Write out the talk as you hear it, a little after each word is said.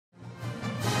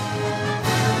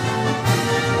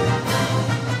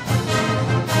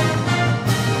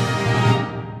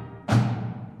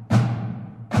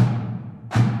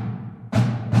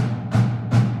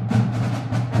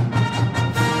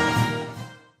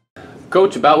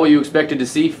Coach, about what you expected to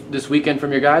see this weekend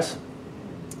from your guys?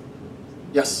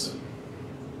 Yes.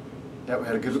 Yeah, we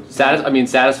had a good.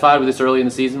 Satisfied with this early in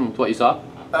the season with what you saw?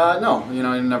 No,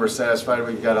 you're never satisfied.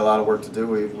 We've got a lot of work to do.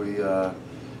 We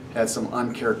had some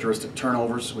uncharacteristic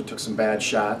turnovers. We took some bad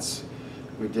shots.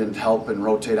 We didn't help and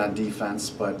rotate on defense,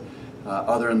 but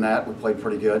other than that, we played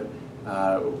pretty good.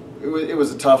 It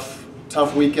was a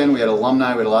tough weekend. We had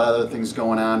alumni. We had a lot of other things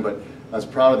going on, but I was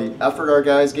proud of the effort our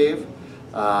guys gave.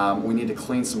 We need to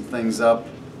clean some things up,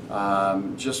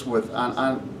 just with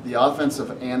on the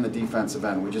offensive and the defensive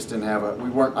end. We just didn't have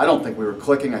I don't think we were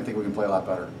clicking. I think we can play a lot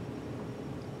better.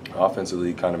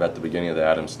 Offensively, kind of at the beginning of the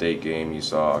Adams State game, you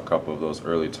saw a couple of those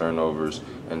early turnovers.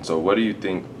 And so what do you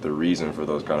think the reason for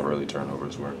those kind of early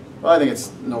turnovers were? Well, I think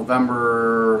it's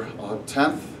November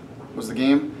 10th was the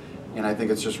game, and I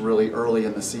think it's just really early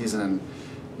in the season. And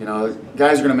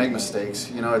guys are going to make mistakes.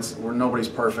 Nobody's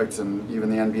perfect, and even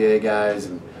the NBA guys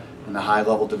and the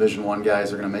high-level Division I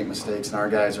guys are going to make mistakes, and our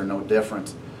guys are no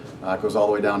different. It goes all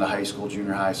the way down to high school,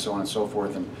 junior high, so on and so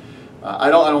forth. And I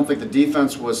don't think the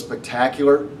defense was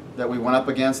spectacular that we went up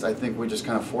against. I think we just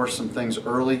kind of forced some things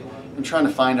early and trying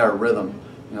to find our rhythm.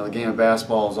 The game of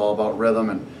basketball is all about rhythm,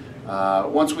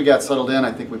 and once we got settled in,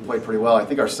 I think we played pretty well. I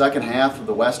think our second half of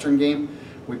the Western game,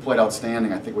 we played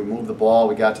outstanding. I think we moved the ball,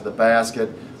 we got to the basket,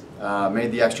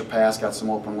 made the extra pass, got some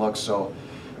open looks. So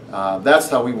that's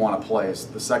how we want to play.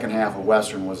 The second half of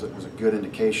Western was a good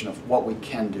indication of what we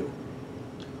can do.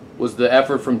 Was the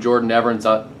effort from Jordan Evans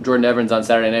on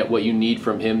Saturday night what you need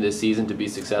from him this season to be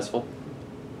successful?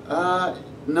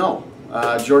 No.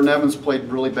 Jordan Evans played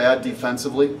really bad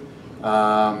defensively.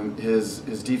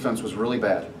 His defense was really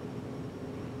bad.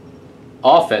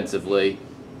 Offensively,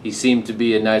 he seemed to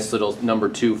be a nice little number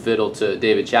 2 fiddle to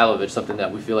David Chalovich, something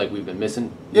that we feel like we've been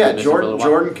missing. Yeah,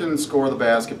 Jordan can score the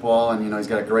basketball, and he's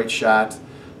got a great shot.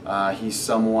 He's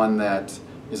someone that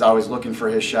is always looking for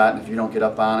his shot, and if you don't get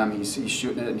up on him, he's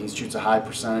shooting it, and he shoots a high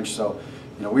percentage. So,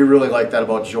 we really like that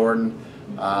about Jordan.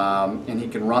 And he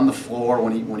can run the floor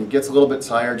when he gets a little bit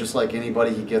tired, just like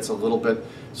anybody. He gets a little bit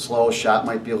slow. Shot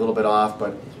might be a little bit off,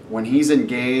 but when he's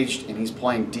engaged and he's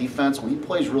playing defense, when he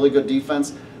plays really good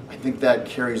defense, I think that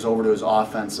carries over to his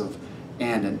offensive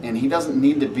end. And he doesn't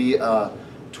need to be a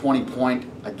 20-point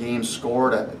a game score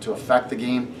to affect the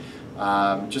game.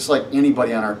 Just like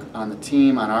anybody on the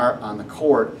team, on the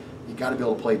court, you got to be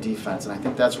able to play defense. And I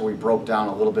think that's where we broke down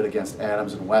a little bit against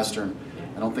Adams and Western.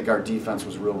 I don't think our defense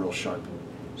was real sharp.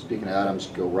 Speaking of Adams,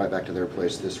 go right back to their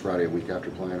place this Friday, a week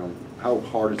after playing them. How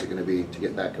hard is it going to be to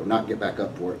get back, or not get back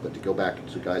up for it, but to go back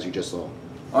to the guys you just saw?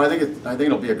 Oh, I think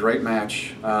it'll be a great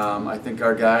match. I think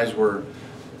our guys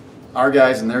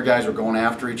and their guys were going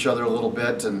after each other a little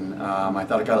bit, and I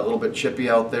thought it got a little bit chippy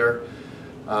out there.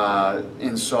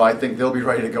 And so I think they'll be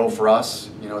ready to go for us.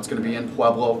 It's going to be in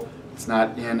Pueblo. It's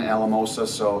not in Alamosa,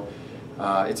 so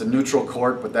it's a neutral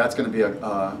court, but that's going to be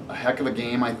a heck of a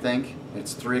game, I think.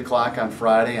 It's 3 o'clock on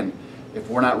Friday, and if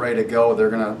we're not ready to go,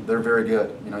 they're very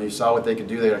good. You saw what they could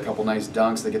do. They had a couple nice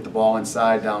dunks. They get the ball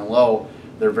inside, down low.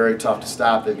 They're very tough to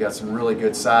stop. They've got some really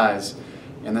good size,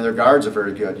 and then their guards are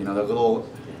very good. The little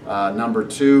number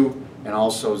 2 and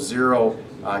also 0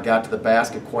 got to the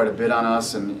basket quite a bit on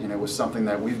us, and it was something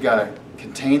that we've got to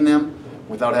contain them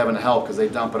without having to help, because they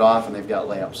dump it off and they've got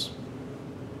layups.